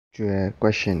ကျွဲ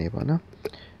question တွေပေါ့နော်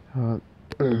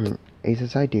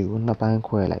exercise တွေကိုနှစ်ပိုင်း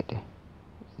ခွဲလိုက်တယ်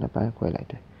ပု္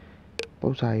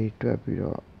ပ္ပစာကြီးတွက်ပြီး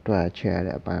တော့ချက်ရ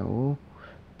တဲ့အပိုင်းကို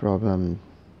problem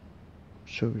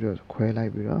ဆိုပြီးတော့ခွဲလို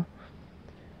က်ပြီးတော့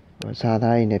စာ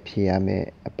သားတွေနဲ့ဖြေရမယ့်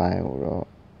အပိုင်းကိုတော့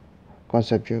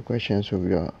conceptual questions ဆို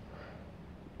ပြီးတော့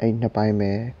အဲ့နှစ်ပိုင်း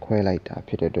ပဲခွဲလိုက်တာ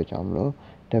ဖြစ်တဲ့အတွက်ကြောင့်မလို့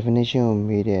definition ကို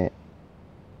မေးတဲ့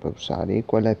ပု္ပ္ပစာတွေ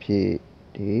ကွက်လက်ဖြေ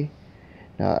တွေ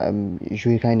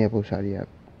ရွေးခိုင်းတဲ့ပု္ပ္ပစာတွေက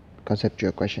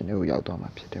conceptual question တွေကိုရောက်သွားမှာ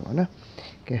ဖြစ်တယ်ပေါ့နော်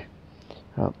Okay.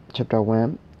 Chapter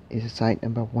 1 exercise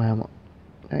number 1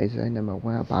 exercise number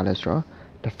 1 ကဘာလဲဆိုတော့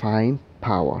define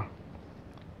power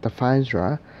define ဆိုတာ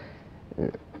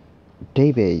အဓိ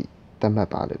ပ္ပာယ်သတ်မှတ်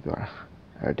ပါလို့ပြောတာ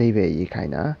အဓိပ္ပာယ်ရေးခို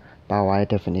င်းတာ power ရဲ့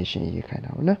definition ရေးခိုင်းတာ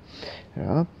ပေါ့နော်အဲ့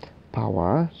တော့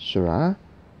power ဆိုတာ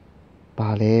ဘာ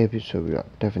လဲဆိုပြီးတော့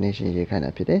definition ရေးခိုင်း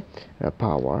တာဖြစ်တယ်အဲ့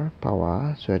တော့ power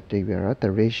ဆိုတဲ့အဓိပ္ပာယ်က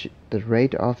the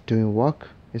rate of doing work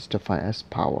is defined as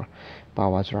power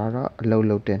power ဆိုတာကတော့အလုပ်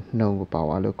လုပ်တဲ့နှုန်းကို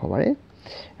power လို့ခေါ်ပါတယ်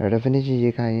အဲ့တော့ definition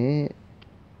ရေးခိုင်းရင်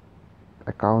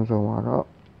အကောင်းဆုံးကတော့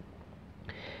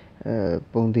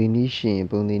ပုံသင်နည်းရှိရင်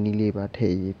ပုံသင်နည်းလေးပါထ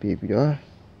ည့်ရေးပေးပြီးတော့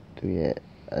သူရဲ့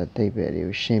အဓိပ္ပာယ်တွေ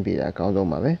ကိုရှင်းပေးတာအကောင်းဆုံး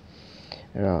ပါပဲ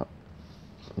အဲ့တော့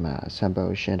sample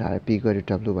ကိုရှင်းထားတယ် p equal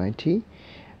to w by t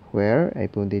where အဲ့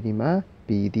ပုံသင်နည်းမှာ p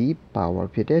သည် power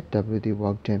ဖြစ်တယ် w သည်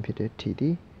work done ဖြစ်တယ် t သ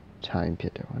ည် time ဖြ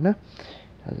စ်တယ်ပေါ့နော်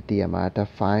ဒါဆိုသိရမှာ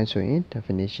define ဆိုရင်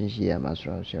definition ရေးရမှာဆို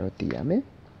တော့ဆရာတို့သိရမယ်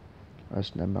that's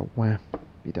number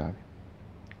 1 ပြီးသွားပြီ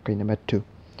okay number 2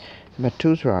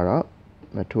 ဆိုတာကတော့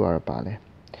ဘာလဲ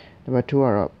number 2က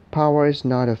တော့ power is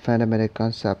not a fundamental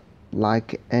concept like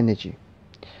energy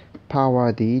power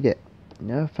သည်တဲ့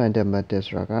နော် fundamental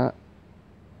ဆိုတာက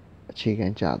အခြေခံ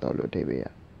ကျသောလို့အဓိပ္ပာယ်ရ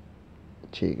အ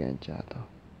ခြေခံကျသော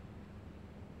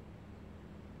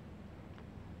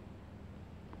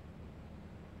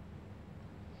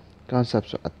concept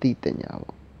ဆိုအသိပညာ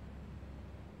ပေါ့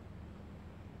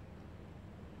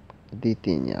အသိပ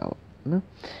ညာပေါ့နော်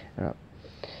အဲ့တော့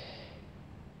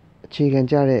အခြေခံ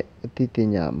ကျတဲ့အသိပ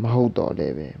ညာမဟုတ်တော့လ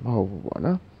ည်းပဲမဟုတ်ဘူးပေါ့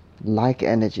နော် like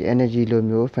energy လို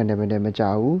မျိုး fundamental မကျ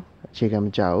ဘူးအခြေခံမ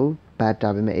ကျဘူး but ဒါ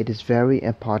ပေမဲ့ it is very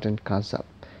important concept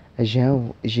အရန်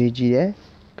အရေးကြီးတဲ့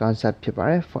concept ဖြစ်ပါ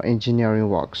တယ် for engineering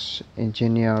works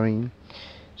engineering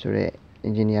ဆိုတဲ့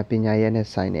engineer ပညာရပ်နဲ့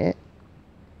ဆိုင်တဲ့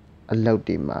အလုပ်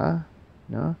တွေမှာ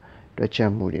နော်တွက်ချ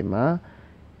က်မှုတွေမှာ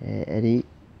အဲ့ဒီ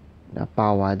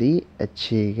power သည်အ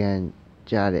ခြေခံ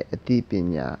ကျတဲ့အသိပ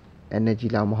ညာ energy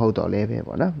လောက်မဟုတ်တော့လည်းပဲ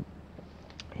ပေါ့နော်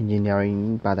engineering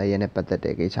ဘာသာရပ်နဲ့ပတ်သက်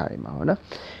တဲ့ကိစ္စတွေမှာပေါ့နော်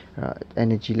အဲ့တော့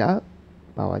energy လောက်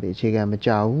power သည်အခြေခံမကျ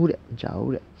ဘူးတဲ့အဲ့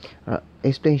တော့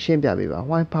explain ရှင်းပြပေးပါ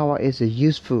why power is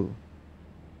useful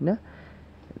နော်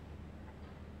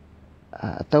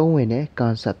အသုံးဝင်တဲ့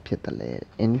concept ဖြစ်တယ်လေ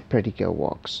in practical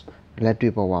works လက်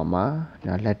တွေ့ဘဝမှာ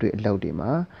လက်တွေ့အလုပ်တွေ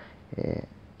မှာ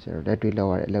လက်တွေ့လုပ်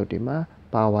ရတဲ့အလုပ်တွေမှာ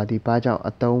power သည်ဘာကြောင့်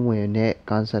အသုံးဝင်တဲ့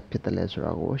concept ဖြစ်တယ်လဲဆို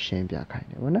တာကိုရှင်းပြခိုင်း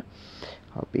တယ်ပေါ့နော်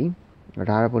ဟုတ်ပြီ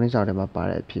ဒါကတော့ပုံနှိပ်စာအုပ်ထဲမှာပါ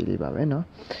တဲ့အဖြေလေးပါပဲเนาะ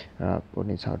အဲ့တော့ပုံ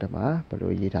နှိပ်စာအုပ်ထဲမှာဘယ်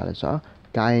လိုရေးထားလဲဆိုတော့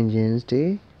car engines တွေ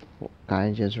car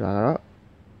engine ဆိုတာကတော့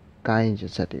car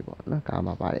engine စက်တွေပေါ့နော်ကား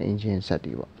မှာပါတဲ့ engine စက်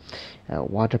တွေပေါ့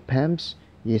water pumps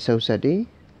ရေစုပ်စက်တွေ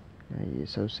ရေ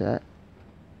စုပ်စက်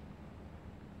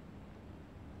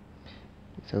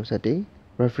တွေ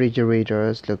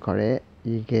refrigerators လို့ခေါ်တဲ့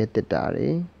ရေခဲသေတ္တာတွေ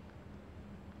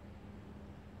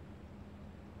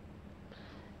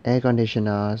air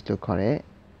conditioners လို့ခေါ်တဲ့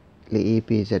လေအေး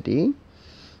ပေးစက်တွေ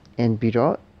and ပြီး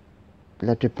တော့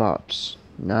electric bulbs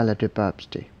နော် electric bulbs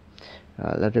တွေ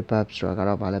electric bulbs ဆိုတာက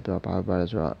တော့ဘာလဲဆို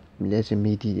တော့လျှပ်စစ်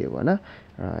မီးသီးတွေပေါ့နော်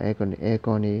aircon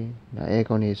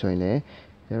တွေဆိုရင်လည်း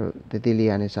သေးသေးလေး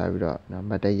ကနေစပြီးတော့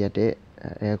မတ်တက်ရက်တဲ့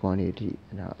aircon တွေအထိ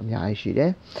အများကြီးရှိတ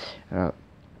ယ်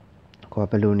ကိုက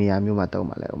ဘယ်လိုနေရာမျိုးမှာသုံး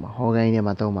မှာလဲဟော်ကိုင်းထဲ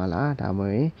မှာသုံးမှာလားဒါမှမ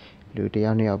ဟုတ်လူတစ်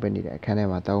ယောက်နှစ်ယောက်ပဲနေတဲ့အခန်းထဲ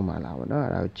မှာသုံးမှာလားပေါ့နော်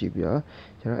အဲ့ဒါကိုကြည့်ပြီးတော့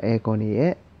ကျွန်တော် aircon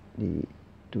ရဲ့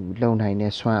သူလုံနိုင်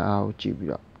တဲ့စွမ်းအားကိုကြည့်ပြီး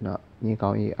တော့မြင်းကော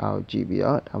င်းရေးအားကိုကြည့်ပြီး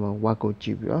တော့ဒါမှမဟုတ် watt ကိုကြ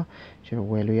ည့်ပြီးတော့ကျွန်တော်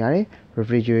ဝယ်လို့ရတယ်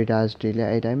refrigerators တွေလည်း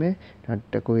အဲ့တိုင်းပဲ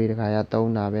တကွေးတခါရ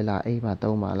သုံးတာပဲလားအိမ်မှာ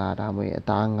သုံးမှာလားဒါမှမဟုတ်အ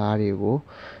သားငါးတွေကို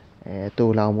သို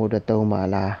လှောင်ဖို့အတွက်သုံးမှာ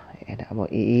လားဒါမှမဟု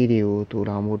တ်အေးအေးတွေကိုသို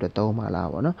လှောင်ဖို့အတွက်သုံးမှာလား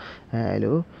ပေါ့နော်အဲ့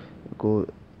လို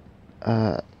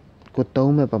ကို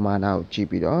သုံးမဲ့ပမာဏကိုကြည့်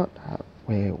ပြီးတော့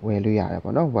ဝယ်လို့ရတယ်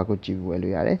ပေါ့နော် watt ကိုကြည့်ပြီးဝယ်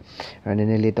လို့ရတယ်နည်း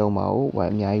နည်းလေးသုံးပါဦး watt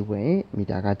အများကြီးဝယ်ရင်မီ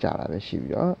တာကကျတာပဲရှိ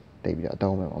ပြီးတော့တိတ်ပြီးတော့အ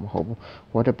သုံးမဲ့မှာမဟုတ်ဘူး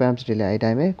water pumps တွေလည်းအဲ့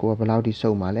တိုင်းပဲကိုကဘယ်လောက်ထိစု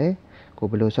ပ်မှာလဲကို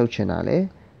ဘယ်လိုစုပ်ချင်တာလဲ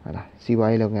ဟုတ်လားစီးပွား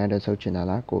ရေးလုပ်ငန်းအတွက်စုပ်ချင်တာ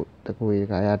လားကိုတကွေးတ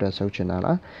ခါရအတွက်စုပ်ချင်တာ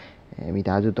လားမိ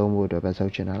သားစုသုံးဖို့အတွက်ပဲစု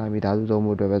ပ်ချင်တာလားမိသားစုသုံး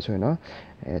ဖို့အတွက်ပဲဆိုရင်တော့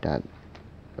ဒါ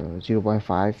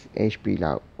0.5 HP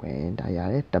လောက်ဝယ်ရင်ဒါရ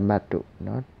တယ်တစ်မတ်တို့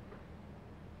နော်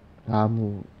Gamu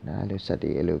na lo sati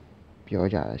loပြော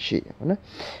ကြတာရှိတယ်ပေါ့နော်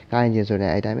ကား engine ဆို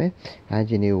တဲ့အဲ့တိုင်းပဲကား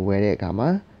engine ကိုဝယ်တဲ့အခါမှာ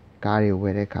ကားတွေဝ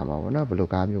ယ်တဲ့အခါမှာပေါ့နော်ဘယ်လို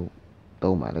ကားမျိုး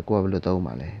သုံးပါလဲကိုကဘယ်လိုသုံး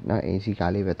ပါလဲเนาะအင်စီ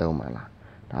ကားလေးပဲသုံးပါလား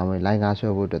ဒါမှမဟုတ်လိုင်းကားဆွဲ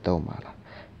ဖို့အတွက်သုံးပါလား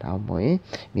ဒါမှမဟုတ်ရင်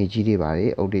မြေကြီးတွေပါတွေ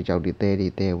အုတ်တွေကြောက်တွေသဲတွေ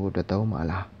သဲဖို့အတွက်သုံးပါ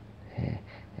လား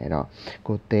အဲ့တော့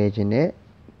ကိုသဲခြင်းနဲ့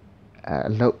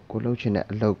အလုပ်ကိုလုပ်ခြင်းနဲ့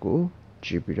အလုပ်ကိုကြ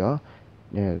ည့်ပြီးတော့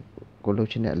ကိုလုပ်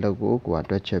ခြင်းနဲ့အလုပ်ကိုကိုက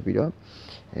တွက်ချက်ပြီးတော့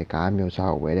ကားမျိုး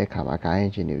စားကိုဝယ်တဲ့ခါမှာကား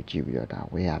engine တွေကိုကြည့်ပြီးတော့ဒါ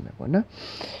ဝယ်ရမယ်ပေါ့နော်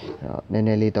အဲ့တော့နည်းန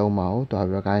ည်းလေးသုံးပါဦးတွား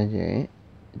ပြီးတော့ကား engine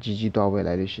ကြီးတွားဝယ်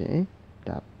လိုက်လို့ရှိရင်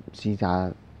ဒါစီးစား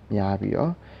များပြီး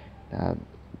တော့ဒါ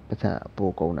ပတ်စံ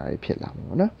ပို့ကုန်တာတွေဖြစ်လာမှာ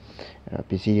ပေါ့နော်အဲ့တော့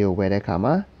ပစ္စည်းတွေကိုဝယ်တဲ့ခါ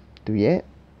မှာသူရဲ့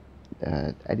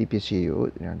အဲ့ဒီပစ္စည်းကို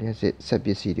ဆက်ပ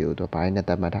စ္စည်းတွေကိုသူဘာနဲ့သ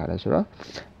တ်မှတ်ထားလဲဆိုတော့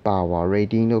power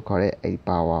rating လို့ခေါ်တဲ့အဲ့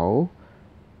power ကို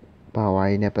power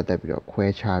ရင်းနဲ့ပတ်သက်ပြီးတော့ခွဲ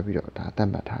ခြားပြီးတော့ဒါသတ်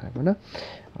မှတ်ထားတယ်ပေါ့နော်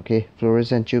okay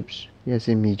fluorescent tubes ရစ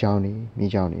င်မီချောင်းနေ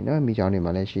နော်မီချောင်းနေ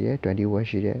မှာလည်းရှိတယ်20 watt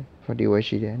ရှိတယ်40 watt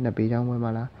ရှိတယ်နှစ်ပေးချောင်းဝယ်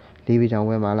မှာလားလေးပေးချောင်း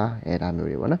ဝယ်မှာလားအဲ့ဒါမျိုး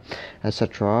တွေပေါ့နော် etc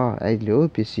အဲ့လို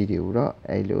ပစ္စည်းတွေကိုတော့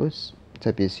အဲ့လိုစ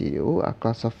က်ပစ္စည်းတွေကို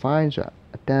classify ဆိုတာ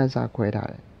အတန်းအစားခွဲထား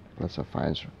တယ် classify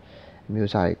ဆိုအမျိုး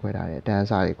အစားတွေခွဲထားတယ်အတန်းအ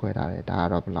စားတွေခွဲထားတယ်ဒါက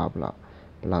တော့ဘလော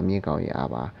က်မြင့်ကောင်းရ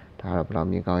ပါဒါကတော့ဘယ်လောက်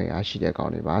မြင့်ကောင်းရရှိတဲ့ကော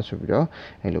င်းတွေပါဆိုပြီးတော့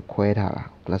အဲ့လိုခွဲထားတာ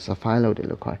classify လုပ်တယ်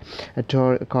လို့ခေါ်တယ်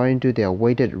according to their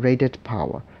rated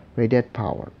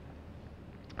power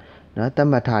နော်သတ်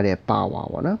မှတ်ထားတဲ့ power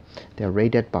ပေါ့နော် the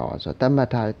rated power ဆိုတော့သတ်မှတ်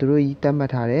ထားသူတို့သတ်မှ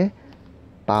တ်ထားတဲ့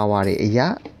power တွေအရာ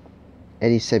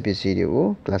အဲ့ဒီစက်ပစ္စည်းတွေကို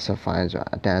classify ဆိုတာ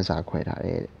အတန်းအစားခွဲထားတ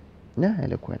ယ်နော်အဲ့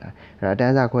လိုခွဲထားအဲ့တော့အတ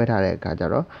န်းအစားခွဲထားတဲ့အခါကျ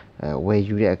တော့ဝယ်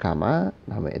ယူတဲ့အခါမှာ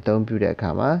ဒါပေမဲ့အသုံးပြုတဲ့အခါ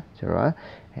မှာဆိုတော့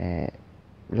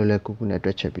လောလောကူကူနဲ့တွ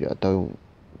က်ချက်ပြီးတော့အ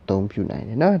သုံးပြုနိုင်တ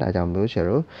ယ်เนาะဒါကြောင့်မလို့ဆရာ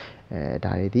တို့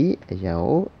ဒါတွေဒီအရန်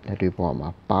ကိုလက်တွေ့ဘဝမှာ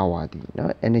power ဒီเนาะ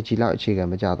energy လောက်အခြေခံ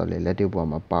မကြတော့လေလက်တွေ့ဘဝ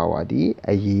မှာ power ဒီ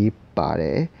အရေးပါတ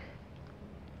ယ်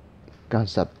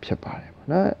concept ဖြစ်ပါတယ်ပေါ့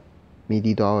เนาะမိ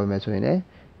တီသွားဝယ်မယ်ဆိုရင်လည်း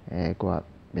ကိုက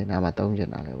ဘယ်နာမှာသုံးချင်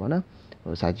တာလဲပေါ့เนาะ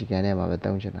ဟိုစာကြည့်ကန်ထဲမှာပဲ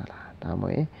သုံးချင်တာလားဒါမှမဟု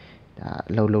တ်ရင်ဒါ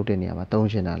အလုပ်လုပ်တဲ့နေရာမှာသုံး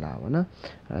ချင်တာလားပေါ့เนาะ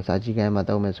စာကြည့်ကန်မှာ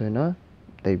သုံးမယ်ဆိုရင်တော့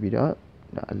တိတ်ပြီးတော့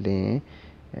အလင်း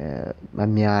မ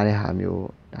များတဲ့ဟာမျိုး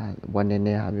ဒါဝက်နေ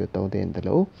တဲ့ဟာမျိုးသုံးတင်တယ်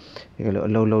လို့ဒီလို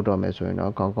အလုပ်လုပ်တော့မယ်ဆိုရင်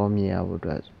တော့ကောင်းကောင်းမြင်ရဖို့အ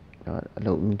တွက်အ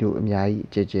လုပ်မျိုးအများ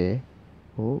ကြီးကြဲ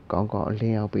ဟိုကောင်းကောင်းအလ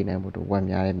င်းရောက်ပေးနိုင်ဖို့အတွက်ဝက်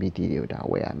များတဲ့မီတီတွေကိုဒါ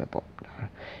ဝယ်ရမယ်ပေါ့ဒါ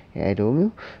အဲ့လို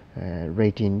မျိုး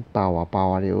rating power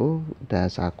တွေကိုတ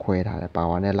န်းစားခွဲထားတယ်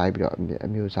power နဲ့လိုက်ပြီးတော့အ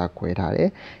မျိုးအစားခွဲထားတယ်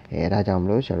ဒါကြောင့်မ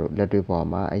လို့ဆရာတို့လက်တွေ့ပေါ်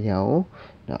မှာအရန်ကို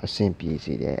အဆင်ပြေ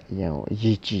စေတယ်အရန်ကိုအ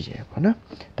ရေးကြီးတယ်ပေါ့နော်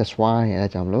that's why ဒါ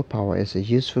ကြောင့်မလို့ power is a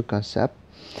useful concept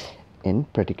in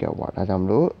practical work ဒါကြောင့်မ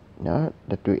လို့နော်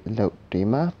လက်တွေ့အလုပ်တွေ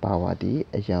မှာ power ဒီ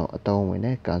အရန်အသုံးဝင်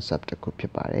တဲ့ concept တစ်ခုဖြ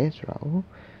စ်ပါတယ်ဆိုတော့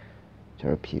ကျွန်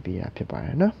တော်ဖြည့်ပေးတာဖြစ်ပါတ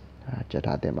ယ်နော်ကြက်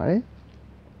ထားတင်ပါတယ်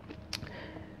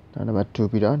နောက် number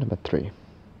 2ပြီးတော့ number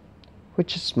 3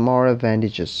 which is more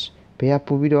advantageous ဘယ်ဟာ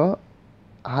ပို့ပြီးတော့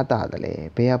အားတာတယ်လဲ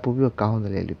ဘယ်ဟာပို့ပြီးတော့ကောင်းတ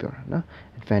ယ်လဲလို့ပြောတာနော်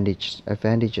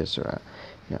advantages ဆိုတာ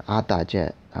အားတာချက်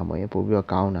အမွေပို့ပြီးတော့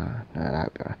ကောင်းတာအဲ့ဒါ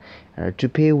ပြောတာto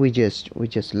pay wages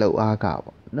လောက်အားကပေါ့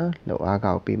နော်လောက်အား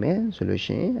ကောက်ပြီးမယ်ဆိုလို့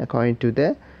ရှိရင် according to the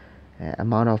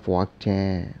amount of work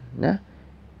done နော်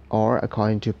or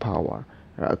according to power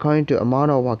according to amount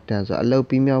of work done ဆိုအလုပ်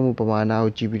ပြီးမြောက်မှုပမာဏ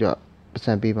ကိုကြည့်ပြီးတော့ပတ်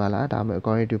စံပေးပါလားဒါမှမဟုတ်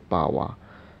according to power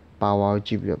ကိုကြ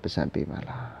ည့်ပြီးတော့ပတ်စံပေးပါ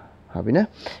လားဟုတ်ပြီနော်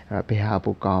အဲ့ဘယ်ဟာ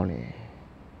ပိုကောင်းလဲ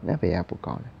နော်ဘယ်ဟာပို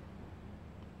ကောင်းလဲ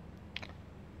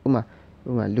ဥ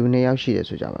မာလူ2ယောက်ရှိတယ်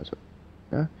ဆိုကြပါစို့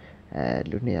နော်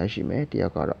လူ2ယောက်ရှိမယ်တယော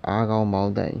က်ကတော့အားကောင်းမော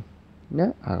င်းတဲ့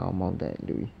နော်အားကောင်းမောင်းတဲ့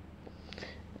လူကြီး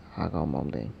အားကောင်းမောင်း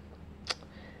တဲ့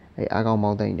အဲ့အားကောင်းမော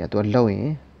င်းတဲ့ညသူကလှုပ်ရင်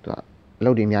သူကအလု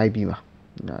ပ်တွေအများကြီးပြီးပါ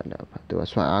နော်သူက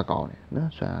ဆွမ်းအားကောင်းတယ်နော်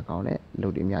ဆွမ်းအားကောင်းတဲ့အလု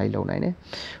ပ်တွေအများကြီးလုပ်နိုင်တယ်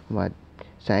ဟိုမှာ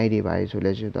စိုင်းအိတ်တွေပါဆို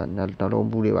လဲရှိတော့နှလုံး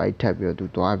ပူတွေပါထပ်ပြီးတော့သူ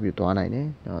သွားနိုင်တယ်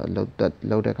နော်လှု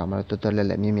ပ်တဲ့ခါမှာတော့တော်လ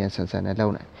က်မြင်ဆန်ဆန်နဲ့လှု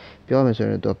ပ်နိုင်ပြောမယ်ဆို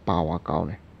ရင်သူကပါဝါကောင်း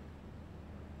တယ်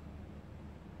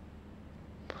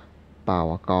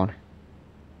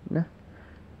နော်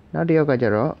နောက်တစ်ယောက်ကကျ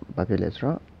တော့ဘာဖြစ်လဲဆို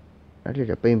တော့နောက်တစ်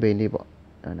ယောက်ပိန်လေးပေါ့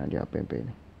နောက်တစ်ယောက်ပိန်လေးပိ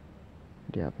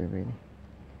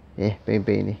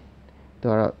န်လေးသူ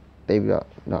ကတော့တိတ်ပြီးတော့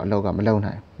အလောက်ကမလုံ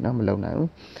နိုင်နော်မလုံနိုင်ဘူး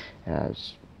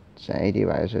စံအိတ်တွေ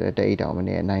ပါဆိုတော့တိတ်တောင်မ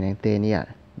နေနိုင်သေးနေရတယ်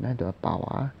နော်သူကပါ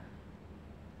ဝါ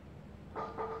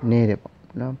နေတယ်ပေါ့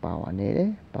နော်ပါဝါနေတယ်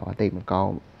ပါဝါတိတ်မကော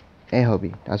င်းဟုတ်ပြီ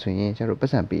ဒါဆိုရင်ကျတော့ပ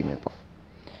တ်စံပေးမယ်ပေါ့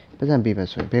ပတ်စံပေးမယ်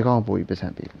ဆိုရင်ဘယ်ကောင်းပို့ပြီးပတ်စံ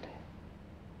ပေးမလဲ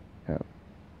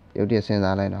ရုပ်တရက်စဉ်း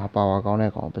စားလိုက်တော့ပါဝါကောင်း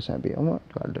တဲ့ကောင်ပတ်စံပေးအောင်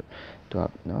ပေါ့သူက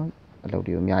နော်အလုပ်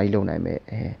တွေကိုအများကြီးလုပ်နိုင်မယ်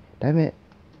ဒါပေမဲ့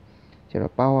ကျ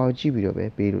တော့ပါဝါကိုကြည့်ပြီးတော့ပဲ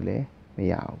ပေးလို့လည်းမ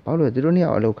ရအောင်ဘာလို့လဲသူတို့နှစ်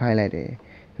ယောက်အလုပ်ခိုင်းလိုက်တယ်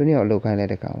သူတို့နှစ်ယောက်အလုပ်ခိုင်းလို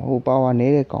က်တဲ့ကောင်ဟိုပါဝါနေ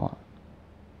တဲ့ကောင်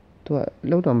သူက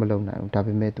လောက်တော့မလုံနိုင်ဘူးဒါ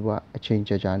ပေမဲ့သူကအချိန်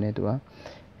ကြာနဲ့သူက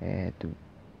သူ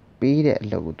ပေးတဲ့အ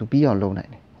လုပ်ကိုသူပြီးအောင်လုပ်နို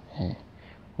င်တယ်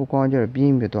ဟိုကောင်ကျတော့ပြ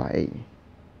င်းပြသွားအိတ်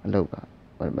အ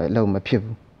လုပ်မဖြစ်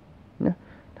ဘူးနော်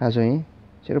ဒါဆိုရင်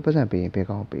ကျွန်တော်ပတ်စံပေးရင်ဘယ်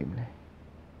ကောင်ပေးမလဲ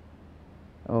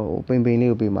ပိန်လေး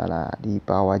ကိုပေးမှလားဒီ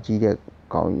ပါဝါကြီးတဲ့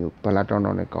ကောင်ယူဘလာတောင်း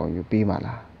တဲ့ကောင်ယူပေးမှ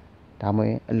လားဒါမှမဟု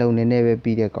တ်အလုပ်နည်းနည်းပဲ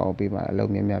ပြီးတဲ့ကောင်ပေးမှလားအလုပ်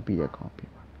များများပြီးတဲ့ကောင်ပေး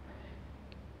မှ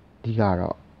ဒီက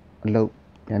တော့အလုပ်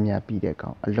များများပြီးတဲ့ကော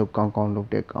င်အလုပ်ကောင်းကောင်းလုပ်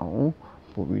တဲ့ကောင်ကို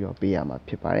ပို့ပြီးတော့ပေးရမှာ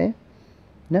ဖြစ်ပါတယ်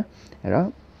နော်အဲ့တော့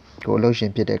ကိုအလုပ်ရှ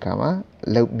င်ဖြစ်တဲ့အခါမှာ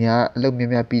အလုပ်များ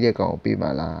များပြီးတဲ့ကောင်ကိုပေးမှ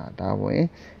လားဒါမှမဟုတ်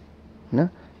နော်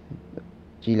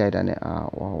ကြီးလိုက်တာနဲ့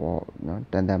နော်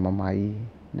တန်မာကြီး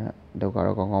နော်တော့က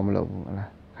တော့ကောင်းကောင်းမလုပ်ဘူးဟလား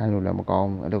ခိုင်းလို့လည်းမကောင်း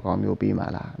ဘူးအဲ့လိုကောင်မျိုးပေးမှ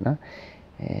လားနော်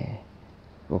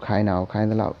ကိုခိုင်းတာကိုခိုင်း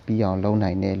သလောက်ပြီးအောင်လုပ်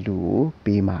နိုင်တဲ့လူကို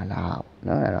ပေးမှလား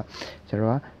နော်အဲ့တော့ကျွန်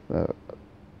တော်က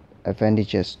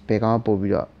advantages ဘယ်ကောင်ပို့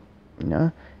ပြီးတော့နော်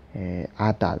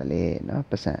အားတာတယ်လေနော်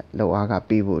ပတ်စံလောက်အားက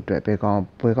ပေးဖို့အတွက်ဘယ်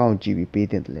ကောင်ကြည့်ပြီးပေး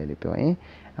တင်တယ်လေလို့ပြောရင်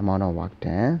amount of work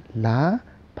done လာ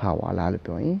power လာလို့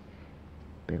ပြောရင်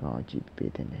ဘယ်ကောင်ကြည့်ပြီး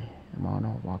ပေးတင်တယ် amount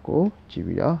of work ကိုကြည့်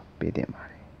ပြီးတော့ပေးတင်ပါ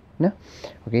တယ်နော်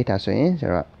okay ဒါဆိုရင်ကျွ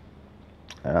န်တော်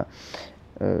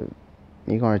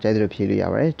မိကောင်ကြိုက်တယ်လို့ဖြေလို့ရ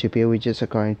ပါတယ် to pay wages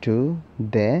according to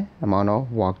the amount of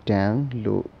work done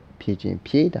လို့ဖြေခြင်း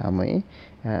ဖြေဒါမှမဟုတ်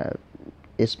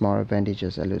is more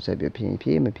advantageous အဲ့လိုဆက်ပြီး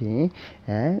ဖြေမဖြေ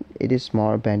it is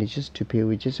more advantageous to pay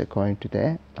wages according to the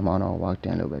amount of work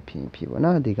done လို့ပဲဖြေပေါ့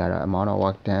နော်ဒီကတော့ amount of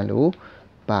work done လို့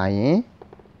ပါရင်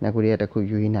နောက်ကိုရတစ်ခု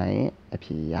ရွေးနိုင်ရင်အ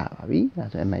ဖြေရပါပြီဒါ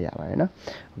ဆိုအမှတ်ရပါတယ်နော်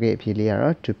okay အဖြေလေးက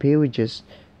တော့ to pay wages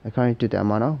according to the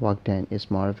amount of work done is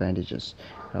more advantageous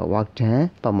work done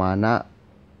ပမာဏ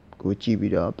ကိုကြည့်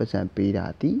ပြီးတော့ပတ်စံပေးတာ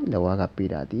ဒီလောကပေး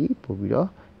တာဒီပို့ပြီးတော့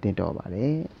တင်တော့ပါတ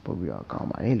ယ်ပို့ပြီးတော့ကောင်း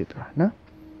ပါတယ်လို့ပြောတာနော်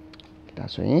ဒါ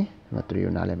ဆိုရင်နံပါတ်3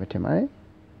ကိုနားလည်မထင်ပါတယ်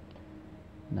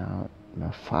now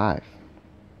number 5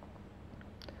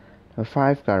 number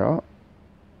 5ကတော့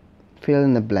fill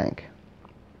in the blank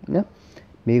နော်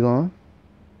မိကွန်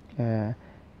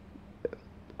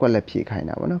ကွက်လက်ဖြည့်ခိုင်း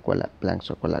တာပေါ့နော်ကွက်လက် blank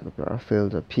ဆိုကွက်လက်ကိုပြောတာ fill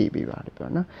ဆိုဖြည့်ပေးပါလို့ပြော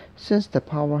နော် since the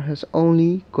power has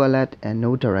only ကွက်လက် and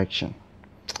no direction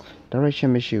direction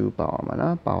မရှိဘူးပါအောင်ပါ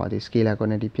နော် power ဒီ scalar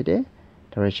quantity ဖြစ်တယ်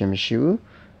direction မရှိဘူး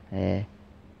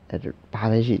ဘာ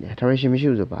ပဲရှိလဲ direction မရှိ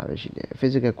ဘူးဆိုဘာပဲရှိလဲ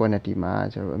physical quantity မှာ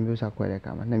ကျွန်တော်အမျိုးအစားခွဲတဲ့အ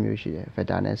ခါမှာနှစ်မျိုးရှိတယ်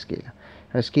vector နဲ့ scalar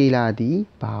scalar ဒီ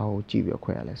ဘာကိုကြည့်ပြီးတော့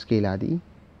ခွဲရလဲ scalar ဒီ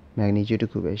magnitude တ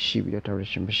စ်ခုပဲရှိပြီးတော့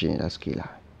direction မရှိရင်ဒါ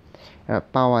scalar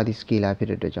power ဒီ scalar ဖြစ်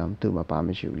တဲ့အတွက်ကြောင့်သူ့မှာဘာမ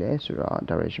ရှိဘူးလဲဆိုတော့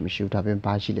direction မရှိဘူးဒါပေမဲ့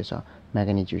ဘာရှိလဲဆိုတော့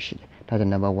magnitude ရှိတယ်ဒါကြော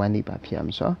င့် number 1ဒီပါဖြစ်ရ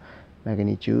မှာဆိုတော့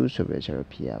magnitude ဆိုပြီးကျွန်တော်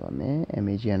ဖြည့်ရပါမယ်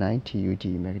MAGNI-TUD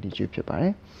magnitude ဖြစ်ပါတ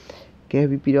ယ်ကဲ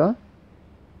ပြီးတော့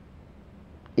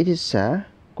it is a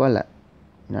ကွက်လက်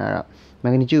နော်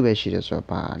magnitude ပဲရှိတယ်ဆိုတော့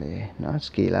ပါလေနော်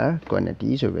scalar quantity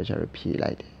ဆိုပြီးကျွန်တော်ဖြည့်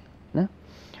လိုက်တယ်နော်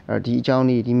အဲ့တော့ဒီအကြောင်း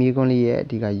လေးဒီမိကွန်းလေးရဲ့အ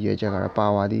ဓိကရည်ရွယ်ချက်ကတော့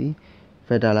power ဒီ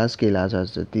vector လား scalar ဆို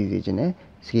တော့သိစေချင်တယ်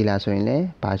scalar ဆိုရင်လည်း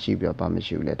ဘာရှိပြီးတော့ဘာမ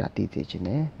ရှိဘူးလဲဒါသိစေချင်တ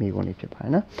ယ်မိကွန်းလေးဖြစ်ပါတ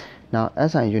ယ်နော် now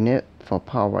SI unit for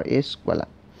power is ကွက်လ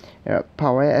က်အဲ့တော့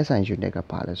power ရဲ့ SI unit က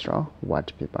ပါလဲဆိုတော့ watt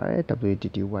ဖြစ်ပါတယ်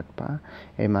WTT watt ပါ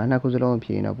အဲ့မှာနှစ်ခုစလုံးဖြ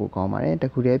ည့်ရင်တော့ပိုကောင်းပါတယ်တ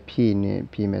စ်ခုတည်းဖြ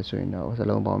ည့်မယ်ဆိုရင်တော့စ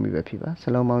လုံးပေါင်းပြီးပဲဖြည့်ပါစ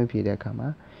လုံးပေါင်းပြီးဖြည့်တဲ့အခါမှာ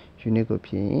unit ကို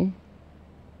ဖြည့်ရင်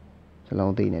စ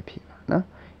လုံးသိနဲ့ဖြည့်ပါနော်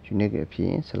unit ကိုဖြည့်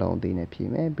ရင်စလုံးသိနဲ့ဖြည့်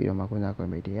မယ်ပြီးတော့မှကွန်စားကွန်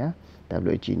မိတ်တွေက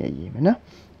WG နဲ့ရေးမယ်နော်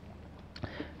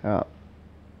အဲ့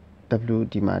တော့ W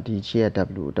ဒီမှာဒီချီက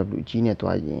WG နဲ့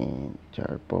တွားရင်ကျွန်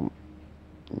တော်ပုံ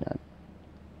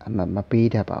မပေး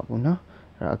တတ်ပါဘူးเนาะ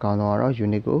အဲ့တော့အကောင်တော့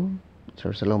unit ကိုကျွ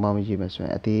န်တော်စလုံးပေါင်းရေးမယ်ဆိုရ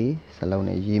င်အသေးစလုံး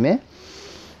နဲ့ရေးမယ်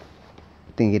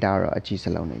သင်္ကေတကတော့အကြီးစ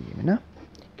လုံးနဲ့ရေးမယ်เนาะ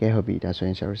ကဲဟုတ်ပြီဒါဆိုရ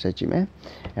င်ကျွန်တော်ဆက်ကြည့်မယ်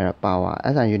အဲ့တော့ power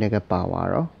SI unit က power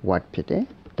တော့ watt ဖြစ်တယ်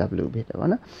W ဖြစ်တယ်ပေါ့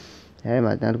နော်အဲ့ဒီ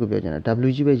မှာတန်းတစ်ခုပြောချင်တာ W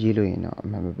ကြီးပဲရေးလို့ရင်တော့အ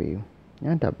မှန်မပေးဘူး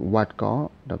နော် watt က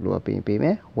W ကပေးမ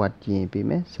ယ် watt ရေးပေး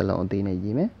မယ်စလုံးအသေးနဲ့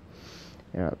ရေးမယ်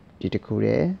အဲ့တော့ဒီတစ်ခုတ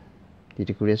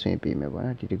ည်းဆိုရင်ပေးမယ်ပေါ့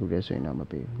နော်ဒီတစ်ခုတည်းဆိုရင်တော့မ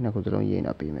ပေးဘူးနှစ်ခုစလုံးရေးရင်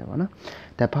တော့ပေးမယ်ပေါ့နော်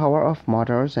The power of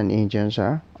motors and engines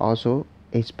are also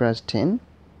expressed in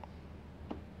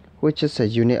which is a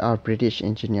unit of British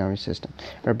engineering system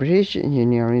British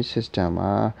engineering system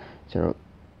မှာကျွန်တော်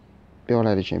ပြော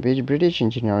လိုက်လို့ရှိရင် British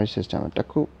engineering system မှာတစ်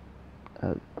ခု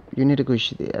unit တစ်ခု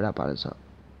ရှိသေးတယ်အဲ့ဒါပါလို့ဆို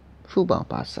foot pound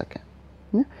per second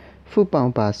နော် foot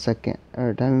pound per second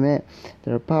အဲ့ဒါပေမဲ့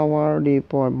power တွေ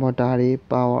motor တွေ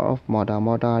power of motor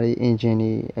တွေ engine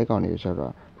တွေအဲ့ကောင်တွေဆို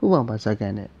တော့ foot pound per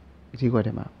second နဲ့ဒီခွက်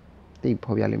ထဲမှာသိ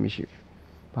ဖော်ပြလို့မရှိဘူး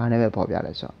ဘာနဲ့ပဲဖော်ပြ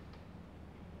လဲဆိုတော့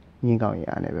ညင်းကောင်းရ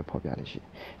အားနဲ့ပဲဖော်ပြလို့ရှိတယ်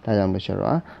ဒါကြောင့်လို့ဆို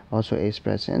တော့ also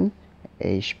expression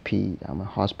HP ဒါမှ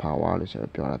horsepower လို့ဆို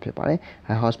တော့ပြောတာဖြစ်ပါတယ်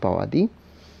အဲ horsepower ဒီ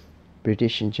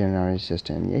British General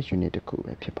System ရဲ့ unit တစ်ခု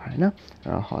ပဲဖြစ်ပါတယ်နော်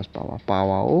အဲ့တော့ horsepower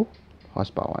power ကို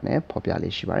horsepower နဲ့ဖော်ပြ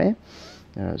လေးရှိပါတယ်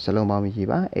အဲ့တော့စလုံးပေါင်းရေး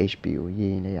ပါ HP ကို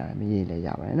ရေးရင်လည်းရတယ်မရေးရင်လည်းရ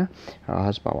ပါတယ်နော်အဲ့တော့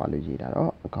horsepower လို့ရေးတာ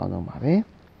တော့အကောင်းဆုံးပါပဲ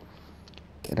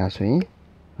အဲ့ဒါဆိုရင်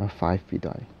5ပြီး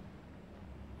သွားပြီ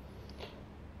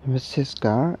Number 6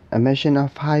 car a machine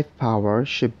of high power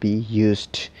should be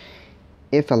used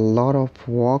if a lot of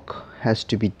work has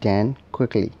to be done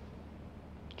quickly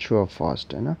true or false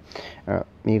နော်အဲ့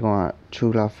မိကောင်က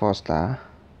true လား false လား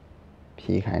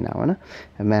ဖြေခိုင်းတာပေါ့နော်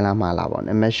မှန်လားမှားလားပေါ့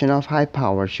a machine of high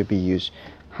power should be used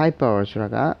high power ဆိုတာ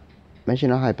က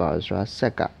machine of high power ဆိုတာစ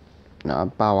က်ကနော်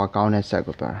power ကောင်းတဲ့စက်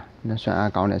ကိုပြောတာနော်စွမ်း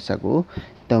အားကောင်းတဲ့စက်ကို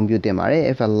အသုံးပြုတင်ပါတယ်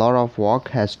if a lot of work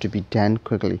has to be done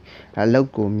quickly အလုပ်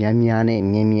ကိုများများနဲ့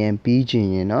မြင်မြန်ပြီးခြင်း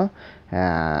ရင်နော်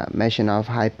machine of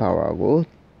high power ကို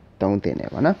သုံးတင်တယ်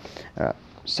ပေါ့နော်အဲ့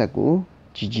စက်ကို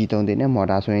ကြီးသုံးတင်တယ်မော်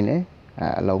တာဆိုရင်လည်း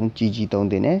အလုံးကြီးသုံး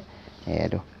တင်တယ်အဲ့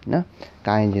လိုနော်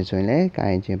ကားအင်ဂျင်ဆိုရင်လည်းကား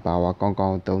အင်ဂျင် power ကောင်းကော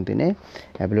င်းသုံးတင်တယ်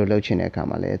ဘယ်လိုလုပ်ချင်တဲ့အခါ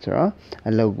မှာလဲဆိုတော့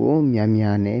အလုပ်ကိုများ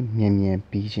များနဲ့မြန်မြန်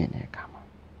ပြီးချင်တဲ့အခါမှာ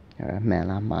မှန်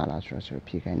လားမှားလားဆိုတော့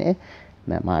ဖြေခိုင်းတယ်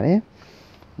မှန်ပါတယ်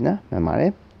နော်မှန်ပါတ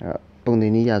ယ်ပုံသ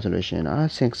င်နည်းရဆိုလို့ရှိရင်တော့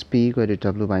 6p equal to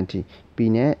w/t p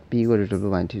နဲ့ p equal to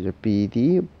w/t ဆို p ဒီ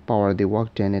power the work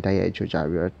done နဲ့တိုက်ရိုက်အချိုးကြ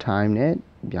ပြီးတော့ time နဲ့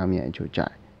ပြောင်းပြန်အချိုးကြတ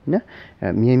ယ်နော်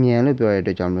မြန်လို့ပြောရတဲ့အ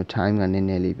တွက်ကြောင့်မလို့ time ကနည်း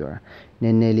နည်းလေးပြောတာန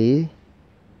ည်းနည်းလေး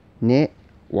နဲ့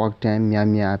work done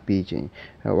များပြီးခြင်း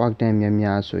work done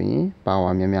များဆိုရင်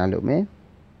power များလုပ်မယ်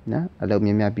နော်အလုပ်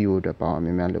များပြီးဖို့အတွက် power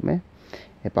များလုပ်မယ်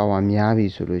power များပြီ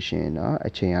ဆိုလို့ရှိရင်တော့အ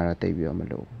ချိန်ကတော့တိတ်ပြီးတော့မ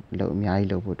လို့အလုပ်အများကြီး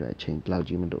လုပ်ဖို့အတွက်အချိန်ဘယ်လောက်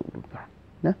ကြီးမလို့လို့ပြော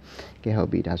နော်ကဲဟုတ်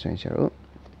ပြီဒါဆိုရင်ဆရာတို့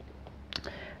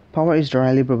power is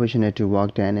directly proportional to work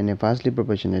done and inversely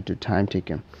proportional to time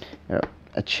taken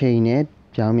အချိန်နဲ့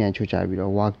ပြောင်းပြန်ချိုးချပြီး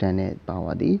တော့ work done နဲ့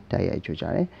power ဒီတိုက်ရိုက်ချိုးချ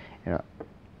တယ်အဲ့တော့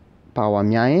power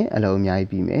များရင်အလုပ်အများကြီး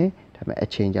ပြီးမယ်ဒါပေမဲ့အ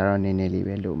ချိန်ကြတော့နည်းနည်းလေး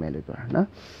ပဲလိုမယ်လို့ပြောတာနော်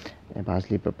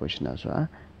inversely proportional ဆိုတာ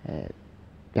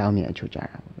ပြောင်းပြန်အချိုးချတာ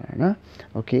ပေါ့နော်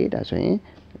okay ဒါဆိုရင်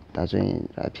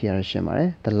အဖြေရရှင်းပါတယ်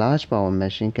the large power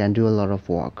machine can do a lot of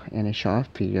work in a short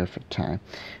period of time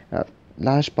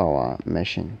large power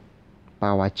machine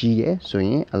power ကြီးတယ်ဆိုရ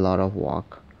င် a lot of work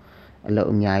အလုပ်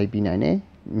အများကြီးပြီးနိုင်တယ်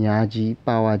အများကြီး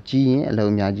power ကြီးရင်အလုပ်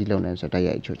အများကြီးလုပ်နိုင်ဆိုတော့တိုက်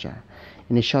ရိုက်ချိုးချတာ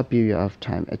in a short period of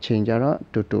time အချိန်ကြတော့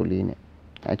တိုတိုလေးနဲ့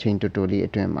အချိန်တိုတိုလေး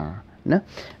အတွင်းမှာနော်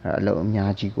အလုပ်အ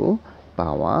များကြီးကို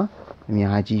power အ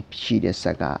များကြီးရှိတဲ့စ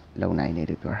က်ကလုံနိုင်တယ်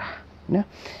လို့ပြောတာနော်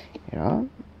အဲ့တော့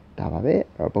ဒါပါပဲ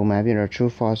ပုံမှန်ပြင်တော့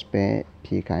true false ပဲ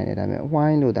ဖြေခိုင်းတယ်ဒါပေမဲ့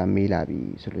why လို့ဒါမေးလာပြီ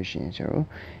ဆိုလို့ရှိရင်ကျွန်တော်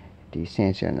ဒီ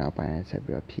sensor နောက်ပိုင်းဆက်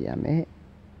ပြီးတော့ဖြေရမယ်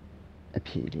အ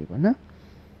ဖြေလေးပေါ့နော်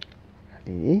အဲ့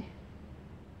ဒီ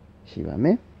ရှိပါမ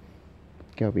ယ်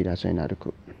ကြောက်ပြီးသားဆိုရင်နောက်တစ်ခု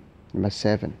number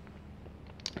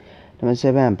 7 number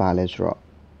 7ပါလဲဆိုတော့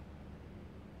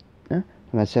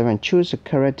Number 7 choose a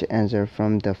correct answer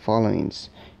from the followings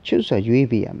choose ဆိုရွေး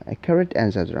ပေးရမယ် a correct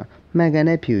answer ဆိုတာမှန်ကန်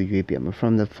တဲ့ဖြေကိုရွေးပေးရမယ်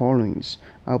from the followings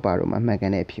အောက်ပါတော့မှမှန်က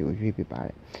န်တဲ့ဖြေကိုရွေးပေးပါတ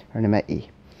ယ် number A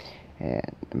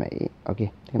number A okay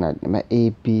ဒီကနေ့ number A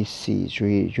B C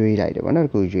ရွေးလိုက်တယ်ပေါ့နော်ဒီ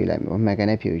ကိုရွေးလိုက်မယ်မှန်ကန်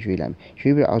တဲ့ဖြေကိုရွေးလိုက်မယ်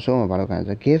ရွေးပြီးတော့အောက်ဆုံးမှာဘာလုပ်ခံလဲ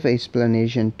ဆို give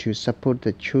explanation to support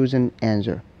the chosen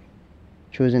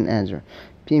answer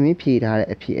ပြင်ပြီးဖြေထားတဲ့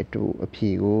အဖြေ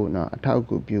ကိုเนาะအထောက်အ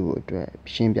ကူပြုဖို့အတွက်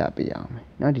ရှင်းပြပေးအောင်မယ်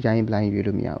เนาะဒီတိုင်း blind ရွေး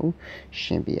လို့မရဘူးရှ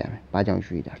င်းပြရမယ်ဘာကြောင့်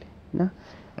ရွေးတာလဲเนาะ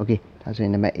okay ဒါဆိုရ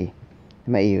င် number A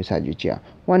ကိုစကြည့်ကြအောင်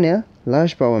one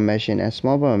large power machine and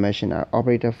small power machine are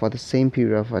operated for the same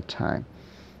period of time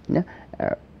เนาะ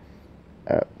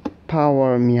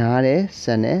power များတဲ့စ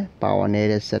က်နဲ့ power နည်း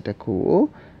တဲ့စက်တစ်ခုကို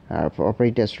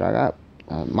operated ဆိုတာက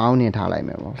မောင်းနေထားလိုက်မ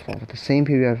ယ်ပေါ့ for the same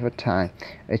period of time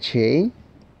အချိန်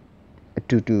အ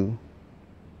တူတူ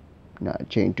နော်အ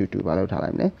ချိန်အတူတူဘာလို့ထား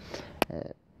လိုက်မလဲ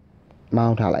မော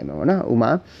င်းထားလိုက်မှာပေါ့နော်ဥ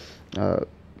မာ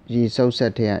ရေစုပ်ဆ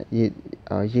က်တဲ့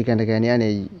ရေကန်တကန်တွေကနေ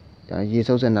ရေ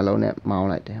စုပ်ဆက်နှလုံးနဲ့မောင်း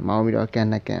လိုက်တယ်မောင်းပြီးတော့ကန်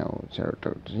နှစ်ကန်ကိုဆို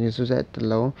တော့ရေစုပ်ဆက်တစ်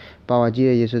လုံးပါဝါကြီး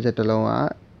ရဲ့ရေစုပ်ဆက်တစ်လုံးက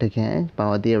တကန်ပါ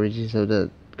ဝါသေးရဲ့ရေစုပ်ဆက်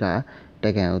ကတ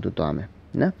ကန်ကိုသူသွားမယ်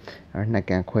နော်အဲ့နှစ်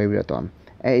ကန်ခွဲပြီးတော့သွားမယ်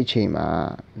အဲ့အချိန်မှာ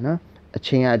နော်အ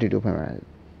ချိန်ကအတူတူဖွင့်ပါတ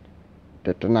ယ်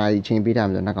တနာရီချိန်ပေးထား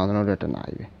မှဆိုနှစ်ကောင်သုံးလုံးတနာ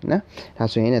ရီပဲနော်ဒါ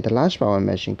ဆိုရင် the large power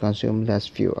machine consume less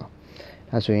fuel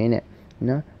ဒါဆိုရင်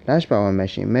နော် large power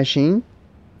machine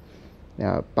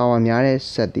power များတဲ့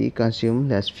စက်တီ consume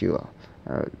less fuel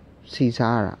စီ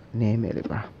စားရတာနည်းမယ်လေ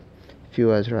ပါ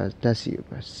fuel ဆိုတာလက်စီကို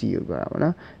ပြောတာပေါ့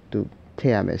နော်သူထ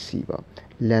ည့်ရမယ်စီပေါ့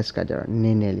less ကကြတော့န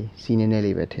ည်းနည်းလေးစီနည်းနည်း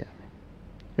လေးပဲထည့်ရမယ်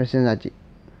အဲ့စဉ်းစားကြည့်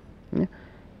နော်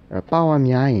power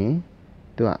များရင်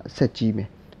သူကဆက်ကြီးမယ်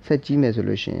ဆို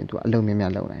လို့ရှိရင်သူကအလုံးများ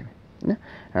များလုပ်နိုင်မယ်နော်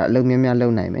အဲ့အလုံးများများလု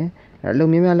ပ်နိုင်မယ်အဲ့အလုံး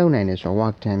များများလုပ်နိုင်တယ်ဆိုတော့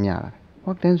work done များတာ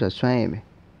work done ဆိုတော့စွမ်းရည်မယ်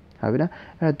ဟုတ်ပြီလား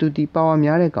အဲ့တော့သူဒီ power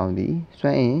များတဲ့ကောင်ဒီစွ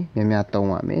မ်းအင်များများသုံး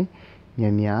ရမယ်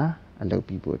များအလုပ်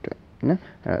ပြီးဖို့အတွက်နော်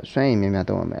အဲ့တော့စွမ်းရည်များ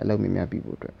သုံးရမယ်အလုပ်များပြီး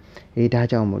ဖို့အတွက်ဒါ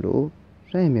ကြောင့်မလို့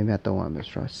စွမ်းရည်များသုံးရမယ်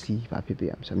ဆိုတော့ C ဘာဖြစ်ပြ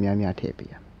ရမလဲဆိုတော့များထည့်ပေး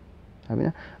ရမယ်ဟုတ်ပြီ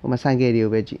နော်ဥပမာဆိုင်ကယ်တွေ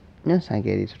ကိုပဲကြည့်နော်ဆိုင်က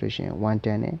ယ်တွေဆိုလို့ရှိရင်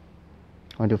110နဲ့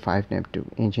125နဲ့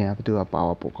2 engine ကဘယ်သူက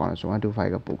power ပိုကောင်းလဲဆို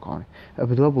125ကပိုကောင်းတယ်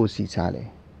ဘယ်သူကပိုစီစားလဲ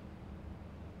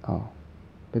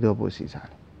ဘယ်သူကပိုစီစား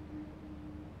လဲ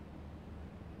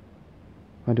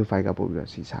125ကပို့ပြီးတော့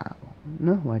စီစားတာပေါ့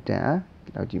နော်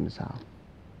110လောက်ကြည့်မစား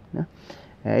ဘူးနော်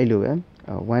အဲ့လိုပဲ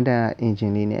110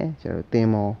 engine လေးနဲ့ကျွန်တော်သင်္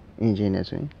ဘော engine နဲ့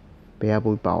ဆိုရင်ဘယ်က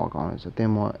ပို့ power ကောင်းလဲဆိုသ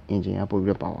င်္ဘော engine ကပို့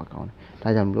ပြီးတော့ power ကောင်းတယ်ဒါ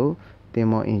ကြောင့်မလို့သင်္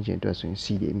ဘော engine အတွက်ဆိုရင် C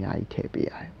တွေအများကြီးထည့်ပေး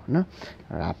ရတယ်ပေါ့နော်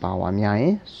အဲ့ဒါ power များရ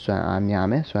င်စွမ်းအားများ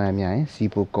မယ်စွမ်းအားများရင် C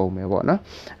ပိုကုန်မယ်ပေါ့နော်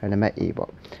အဲ့နံပါတ် A ပေါ့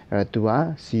အဲ့တော့သူက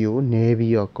C ကိုနည်း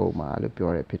ပြီးတော့ကုန်ပါလို့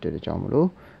ပြောတယ်ဖြစ်တဲ့ကြောင့်မလို့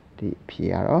ဒီအဖြေ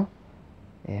ကတော့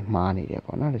မှားနေတယ်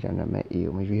ပေါ့နော်ဒါကြောင့်နံပါတ် A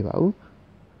ကိုမရွေးပါဘူး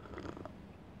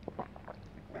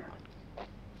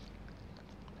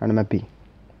နံပါတ် B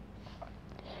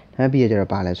ကကျ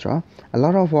တော့ပါလဲဆိုတော့ a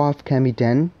lot of work can be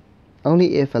done only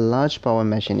if a large power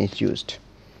machine is used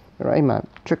right မှာ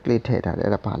trick လေးထည့်ထားတယ်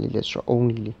အဲ့ဒါပါလေးလဲဆိုတော့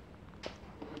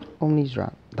only ဆိုတာ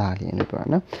ဒါလေးလို့ပြောတာ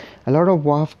နော် a lot of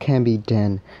work can be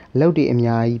done အလုပ်တွေအ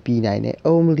များကြီးပြီးနိုင်တယ်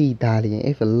only ဒါလေး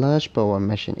if a large power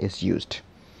machine is used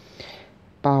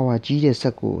power ကြီးတဲ့စ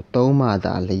က်ကိုသုံးမှ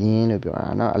သာလျင်လို့ပြောတာ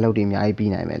เนาะအလုပ်တွေအများကြီး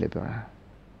ပြီးနိုင်မယ်လို့ပြောတာ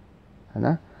ဟုတ်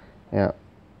နော်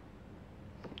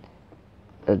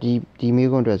အဲ့ဒီမေး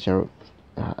ခွန်းအတွက်ကျွန်တော်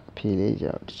အဖြေလေးကျွ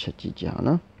န်တော်တစ်ချက်ကြည့်ကြအောင်เ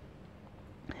นาะ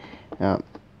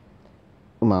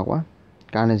ဥပမာကွာ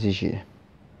ကားနှစ်စီးရှိတယ်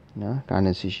နော်ကားနှ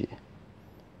စ်စီးရှိတယ်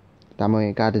ဒါမှမဟု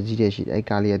တ်ကားတစ်စီးတည်းရှိတယ်အဲ့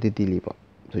ကားလေးကတိတိလေးပေါ့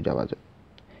ဆိုကြပါစို့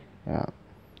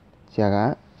ဆရာက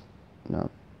နော်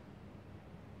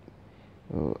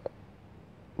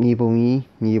မြေ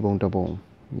ပုံတစ်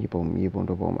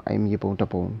ပုံမှာအဲ့မြေပုံတစ်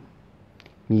ပုံ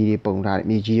မြေတွေပုံထားတယ်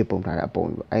မြေကြီးတွေပုံထားတဲ့အပုံ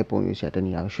ပေါ့အဲ့ပုံကြီးဆရာတန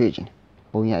ည်းအားရွှေ့ခြင်း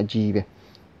ပုံရအကြီးပဲ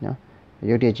နော်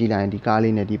ရုပ်တရက်ကြီးလာရင်ဒီကား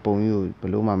လေးနဲ့ဒီပုံကြီးကိုဘ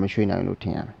လို့မှမရွှေ့နိုင်လို့ထ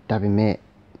င်ရတယ်ဒါပေမဲ့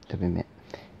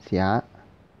ဆရာ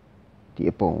ဒီ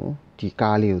အပုံဒီ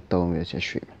ကားလေးကိုသုံးပြီးဆရာ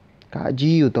ရွှေ့မယ်ကားအ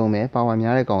ကြီးကိုသုံးမယ်ပါဝါ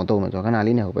များတဲ့ကောင်ကိုသုံးမယ်ဆိုတော့ခဏ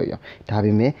လေးနဲ့ဟုတ်ပဲပြောဒါ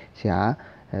ပေမဲ့ဆ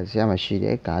ရာမရှိ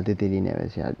တဲ့ကားသေးသေးလေးနဲ့ပဲ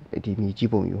ဆရာဒီမြေကြီး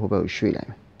ပုံကြီးဟိုဘက်ကိုရွှေ့လိုက်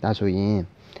မယ်ဒါဆိုရင်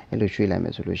အဲ့လိုရွှေ့လိုက်မ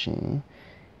ယ်ဆိုလို့ရှိရင်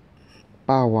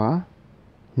ပါဝါ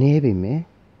နည်းပေမဲ့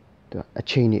သူအ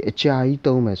ချိန်ကြီးအကြာကြီး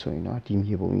သုံးမယ်ဆိုရင်တော့ဒီ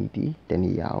မြေပုံကြီးဒီတန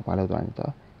ည်းအားကိုဘာလို့သွားလဲဆို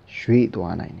တော့ရွှေ့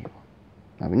သွားနိုင်တယ်ပေါ့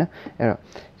ဟုတ်ပြီနော်အဲ့တော့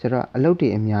ဆိုတော့အလုပ်တွေ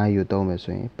အများကြီးကိုသုံးမယ်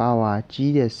ဆိုရင်ပါဝါ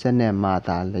ကြီးတဲ့စက်နဲ့မှ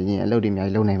သာလျင်အလုပ်တွေအများ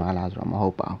ကြီးလုပ်နိုင်မှာလားဆိုတော့မဟု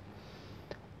တ်ပါဘူး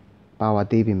ပါဝါ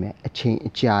သေးပေမဲ့အချိန်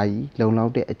အကြာကြီးလုံလော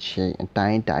က်တဲ့အချိန်အတို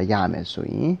င်းတာရမယ်ဆို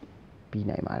ရင်ပြီး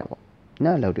နိုင်ပါတယ်ပေါ့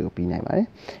နော်အလုပ်တွေကိုပြီးနိုင်ပါတယ်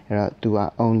အဲ့တော့သူက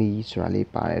only ဆိုတာလေး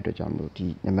ပါတဲ့အတွက်ကြောင့်မလို့ဒီ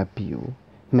နံပါတ် B ကို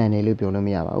မှန်တယ်လို့ပြောလို့မ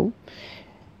ရပါဘူး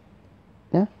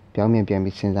နော်ပြောင်းပြန်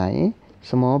ပြီးစဉ်းစားရင်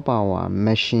small power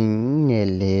machine နဲ့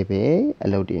လည်းပဲအ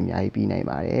လုပ်တွေအများကြီးပြီးနိုင်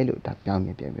ပါတယ်လို့ဒါပြောင်းပြ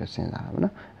န်ပြီးစဉ်းစားတာပေါ့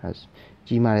နော်အဲ့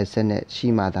ကြီးမားတဲ့စက်နဲ့ရှိ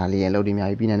မှသာလျင်အလုပ်တွေအများ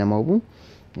ကြီးပြီးနိုင်မှာမဟုတ်ဘူး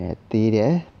သေး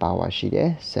တဲ့ power ရှိတဲ့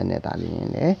စက်နဲ့သာလျင်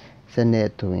လည်းစက်နဲ့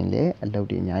တွင်လည်းအလုပ်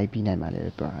တွေအများကြီးပြီးနိုင်ပါတယ်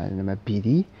လို့ပြောတာနံပါတ် B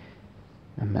ဒီ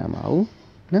အမှန်ပါဘူး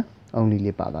နော် only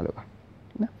လေးပါသွားလို့ပါ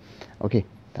နော် okay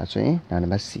ဒါဆိုရင်နံ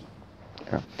ပါတ် C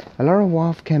A lot of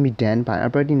work can be done by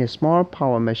operating a small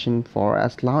power machine for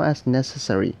as long as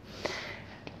necessary.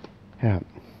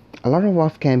 A lot of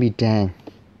work can be done.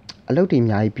 အလုပ်တွေအ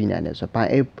များကြီးပြီးနိုင်တယ်ဆိုတော့ by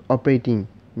operating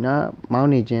နော်မောင်း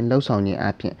နေခြင်းလှုပ်ဆောင်ခြင်း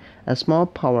အပြင် a small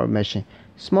power machine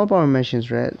ဆို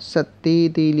ရဲစက်သေး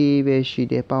သေးလေးပဲရှိ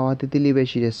တယ် power သေးသေးလေးပဲ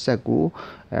ရှိတဲ့စက်ကို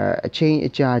အချိန်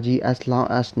အကြာကြီး as long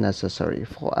as necessary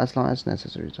ဆို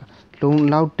လုံ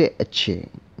လောက်တဲ့အချိန်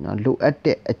နော်လိုအပ်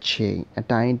တဲ့အချိန်အ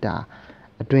တိုင်းတာ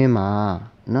အတွင်းမှာ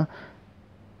နော်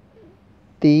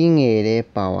တီးငယ်တဲ့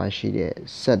power ရှိတဲ့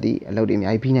စက်ဒီအလုပ်တွေအ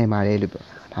များကြီးပြီးနိုင်ပါတယ်လို့ပြော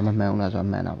ဒါမှမှန်အောင်လားဆိုတော့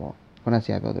မှန်တာပေါ့ခုနဆ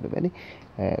ရာပြောသလိုပဲလေ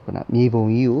ခုနမြေပုံ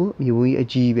ကြီးအ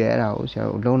ကြီးပဲအဲ့ဒါကိုဆရာ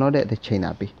တို့လုံလောက်တဲ့အချိန်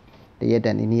သာပေး1ရက်တ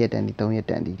န်ဒီ2ရက်တန်ဒီ3ရက်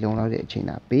တန်ဒီလုံလောက်တဲ့အချိန်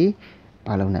သာပေး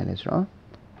ဘာလုပ်နိုင်လဲဆိုတော့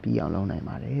ပြီးအောင်လုပ်နိုင်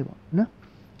ပါတယ်ပေါ့နော်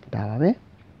ဒါပါပဲ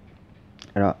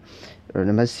အဲ့တော့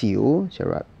နံပါတ် C ကိုဆရာ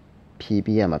တို့ဖြည့်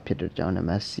ပေးရမှာဖြစ်တဲ့ကြောင့်နံ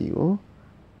ပါတ် C ကို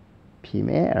ဖြည့်မ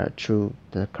ယ်အဲ့တော့ true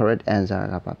the correct answer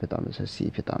ကဘာဖြစ်သွားမလဲဆို C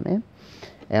ဖြစ်သွားမယ်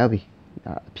အဲ့ပြီအ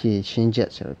ဖြေရှင်းချက်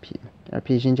ဆိုတော့ဖြည့်မယ်အဲ့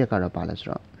ဖြေရှင်းချက်ကတော့ဘာလဲဆို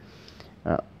တော့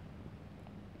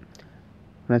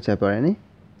အဲ့ဆက်ပေါ်နေ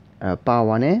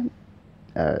power နဲ့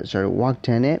sorry work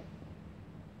done နဲ့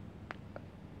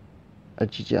အ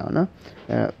ကြည့်ကြအောင်နော်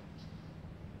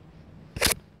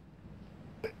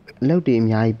လောက်တွေအ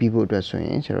များကြီးပြီးဖို့အတွက်ဆိုရ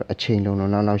င်ဆိုတော့အချိန်လုံး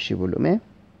လောက်ရှိဖို့လိုမယ်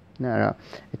နော်အဲ့တော့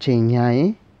အချိန်များရ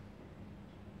င်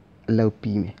အလုပ်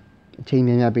ပြီးမယ်အချိန်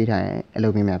များပေးထားရင်အလု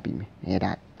ပ်များပြီးမယ်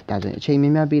ဒါဆိုရင်အချိန်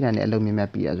များပေးထားရင်အလုပ်များ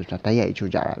ပြီးတာဆိုတာတိုက်ရိုက်အ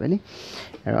ချိုးကြတာပဲလေ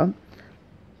အဲ့တော့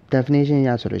definition ရ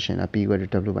ဆိုလို့ရှိရင် P equal to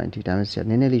W by T ဒါမှမဟုတ်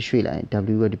နည်းနည်းလေးရွှေ့လိုက်ရင်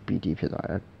W equal to PT ဖြစ်သွား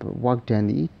တယ် work done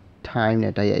ဒီ time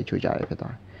နဲ့တိုက်ရိုက်ချိုးကြရဖြစ်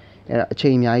သွားတယ်အဲ့တော့အချိ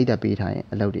န်အများကြီးတက်ပေးထားရင်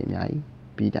အလုပ်တွေအများကြီး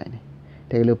ပြီးတိုင်းတယ်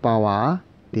တကယ်လို့ power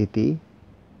တေး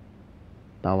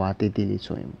လေး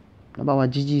ဆိုရင်power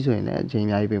ကြီးဆိုရင်လည်းအချိန်အ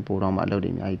များကြီးပေးပို့တော့မှအလုပ်တွေ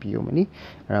အများကြီးပြီးအောင်မနိ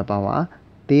အဲ့တော့ power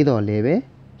သေးတော်လည်းပဲ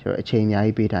ကျွန်တော်အချိန်အများ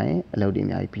ကြီးပေးထားရင်အလုပ်တွေအ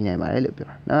များကြီးပြီးနိုင်ပါတယ်လို့ပြော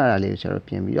တာเนาะအဲ့ဒါလေးကိုကျွန်တော်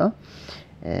ပြင်ပြီးတော့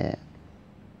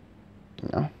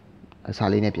เนาะအစား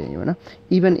လေးနဲ့ပြင်ယူเนาะ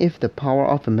even if the power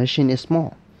of a machine is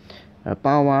small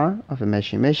power of a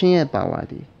machine ရဲ့ power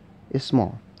ဒီ is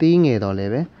small သေးငယ်တော့လ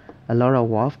ည်းပဲ a lot of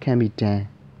work can be done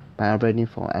by operating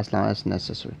for as long as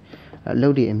necessary အလု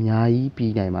ပ်တွေအများကြီး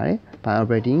ပြီးနိုင်ပါတယ် by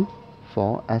operating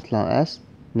for as long as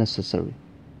necessary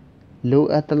လို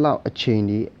အပ်တဲ့လောက်အချိန်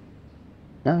ကြီး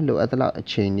နော်လိုအပ်တဲ့လောက်အ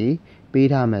ချိန်ကြီးပေး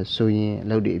ထားမယ်ဆိုရင်အ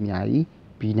လုပ်တွေအများကြီး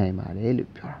ပြီးနိုင်ပါတယ်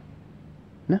လို့ပြောတာ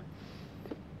နော်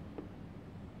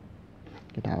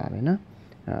ဒါပါပဲနော်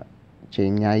အချိန်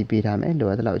အများကြီးပေးထားမယ်လို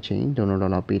အပ်တဲ့လောက်အချိန်လုံ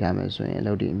လောက်ပေးထားမယ်ဆိုရင်အ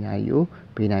လုပ်တွေအများကြီးကို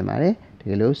ပေးနိုင်ပါတယ်တ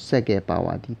ကယ်လို့ set ရဲ့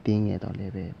power ဒီတင်းငယ်တော့လ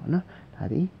ည်းပဲပေါ့နော်ဒါ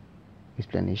ဒီ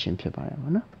explanation ဖြစ်ပါတယ်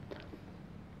ပေါ့နော်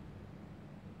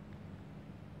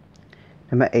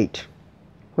Number 8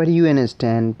 What do you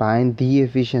understand by the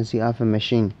efficiency of a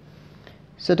machine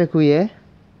စက်တစ်ခုရဲ့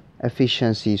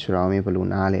efficiency ဆိုတာကိုဘယ်လို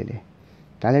နားလဲလဲ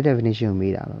ဒါလည်း definition ကို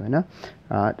မေးတာပါပဲเนาะ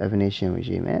definition ကို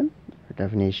ရေးမယ်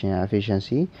definition of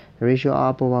efficiency the ratio of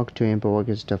upper work to input work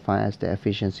is defined as the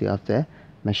efficiency of the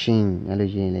machine အဲ့လို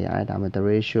ရေးလေရတယ်ဒါမှ the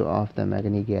ratio of the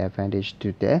mechanical advantage to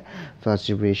the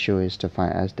velocity ratio is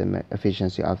defined as the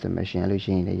efficiency of the machine အဲ့လို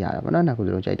ရေးလေရတယ်ပေါ့เนาะနောက်ခု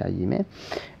လုံးကြိုက်တာရေးမယ်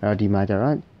အဲ့တော့ဒီမှာကျ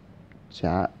တော့ဆ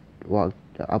ရာ work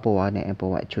upper work နဲ့ upper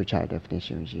work ချိုးချ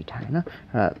definition ကိုရေးထားတယ်နော်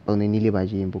အဲ့ဒါပုံသင်နည်းလေးပါ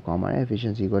ရေးရင်ပိုကောင်းပါတယ်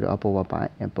efficiency equal to upper work by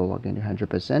upper work into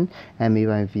 100% MA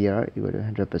by VR equal to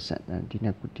 100% ဒီနှ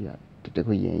စ်ခုတ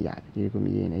ခုရေးရင်ရတယ်ဒီခုမ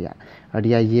ရေးရင်လည်းရအဲ့ဒီ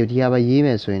ကပဲရေးမ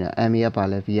ယ်ဆိုရင်တော့ MA ကပါ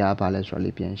လဲ VR ပါလဲဆိုတော့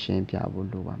လေးပြန်ရှင်းပြဖို့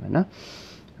လိုပါမယ်နော်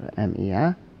MA က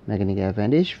mechanical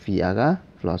advantage VR က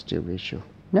velocity ratio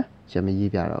နော်ဆရာမ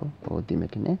ရေးပြတော့ဘူးဟိုဒီမဲ့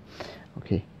တင်နေ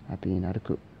okay အပြင်နောက်တစ်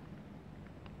ခု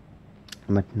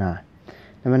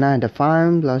Number 9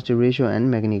 define velocity ratio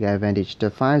and mechanical advantage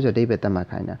define ဆိုတဲ့အဓိပ္ပာယ်သတ်မှတ်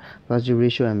ခိုင်းတာ velocity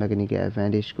ratio and mechanical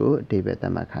advantage ကိုအဓိပ္ပာယ်သ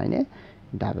တ်မှတ်ခိုင်းတယ်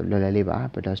ဒါပဲလွယ်လွယ်လေးပါ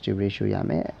velocity ratio ရ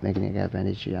မယ် mechanical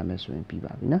advantage ရမယ်ဆိုရင်ပြီး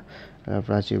ပါပြီနော်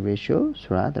velocity ratio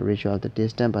ဆိုတာ the ratio of the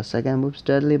distance per second move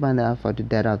steadily by the effort to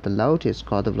that of the load is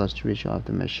called the velocity ratio of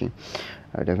the machine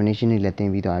definition လေးလက်သင်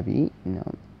ပြီးသွားပြီ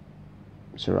နော်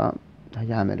ဆိုတော့ဒါ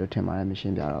ရမယ်လို့ထင်ပါတယ်မရှ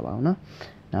င်းပြတော့ပါဘူးနော်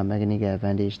Now mechanical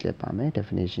advantage လည်းပါမယ်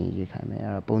definition ရေးခိုင်းမယ်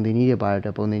အဲ့တော့ပုံသင်နည်းတွေပါတယ်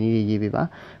တော့ပုံသင်နည်းတွေရေးပေးပါ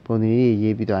ပုံသင်နည်းတွေ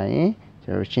ရေးပြီးသွားရင်ကျွ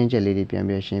န်တော်ရှင်းချက်လေးတွေပြန်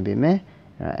ပြီးရှင်းပေးမယ်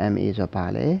အဲ့တော့ MA ဆိုတာပါ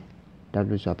လဲ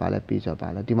W ဆိုတာပါလဲ P ဆိုတာပါ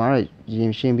လဲဒီမှာတော့ရ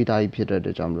င်ရှင်းပြီးသားကြီးဖြစ်တဲ့အတွ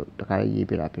က်ကြောင့်မလို့တခါလေးရေး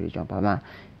ပေးတာဖြစ်လို့ကြောင့်ဘာမှ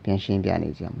ပြန်ရှင်းပြနေ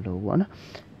စရာမလိုဘူးပေါ့နော်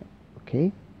Okay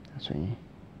ဆိုရင်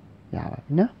ရပါ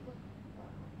ပြီနော်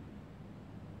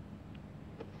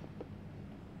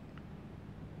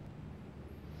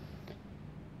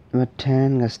Number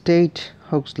 10 state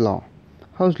Hooke's law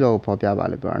Hooke's law ကိုဖော်ပြပါ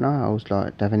လို့ပြောတာနော် Hooke's law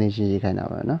definition ရေးခိုင်းတာ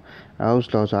ပါနော် Hooke's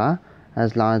law ဆိုတာ as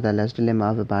long as the elastic limit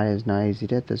of a body is not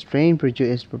exceeded the strain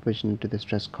produced is proportional to the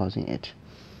stress causing it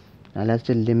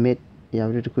elastic limit ရော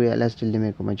က်တဲ့တခုရဲ့ elastic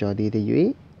limit ကိုမကျော်သေးတဲ့၍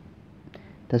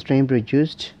 the strain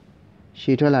produced ရှ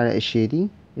ည်ထွက်လာတဲ့အရှည်သည်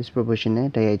is proportional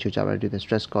တိုက်ရိုက်ချိုးချပါတယ် to the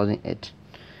stress causing it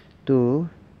သူ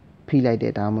ဖိလိုက်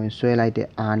တဲ့ဒါမှမဟုတ်ဆွဲလိုက်တဲ့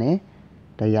အားနဲ့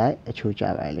တိုက်ရိုက်အချိုးချ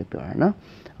ပါတယ်လို့ပြောတာနော်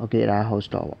Okay ဒါ Hooke's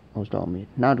law မေး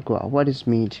နောက်တစ်ခုက what is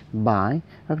meant by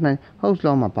အခုန Hooke's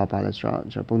law မှာပါလဲဆို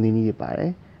တော့ပုံသင်နည်းတွေပါတ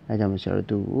ယ်အဲကြောင့်မို့ဆရာတို့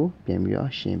သူ့ကိုပြန်ပြီး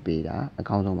တော့ရှင်းပေးတာအ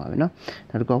ကောင်းဆုံးပါပဲเนาะ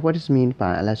နောက်တစ်ခုက what is meant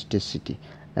by elasticity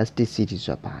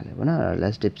ဆိုတာပါလဲပေါ့နော်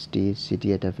elasticity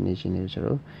ရဲ့ definition လေးဆို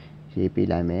တော့ရေးပေး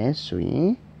လိုက်မယ်ဆိုရင်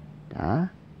ဒါ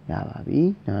ရပါပြီ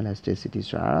เนาะ elasticity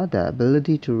ဆိုတာ the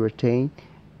ability to retain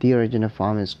the original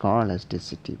form is called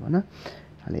elasticity ပေါ့နော်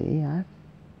ဒါလေး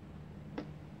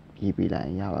ရေးပေးလိုက်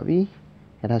ရပါပြီ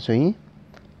အဲ့ဒါဆိုရင်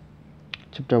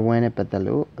chapter 1နဲ့ပတ်သက်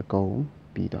လို့အကုန်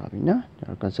ပြီးသွားပြီเนาะ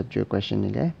conceptual question တွေ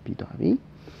လည်းပြီးသွားပြီ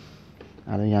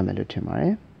အားလုံးရမယ်လို့ထင်ပါတ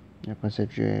ယ်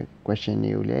conceptual question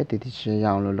တွေကိုလည်းတည်တည်ချာချာရ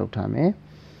အောင်လို့လုပ်ထားမယ်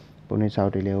ပုံနှိပ်စာအု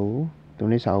ပ်တွေလည်းပုံ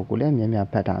နှိပ်စာအုပ်ကိုလည်းများများ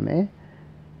ဖတ်ထားမယ်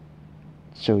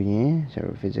ဆိုရင်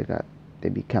physics ကတ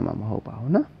ည်ပြီးခက်မှာမဟုတ်ပါ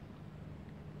ဘူးเนาะ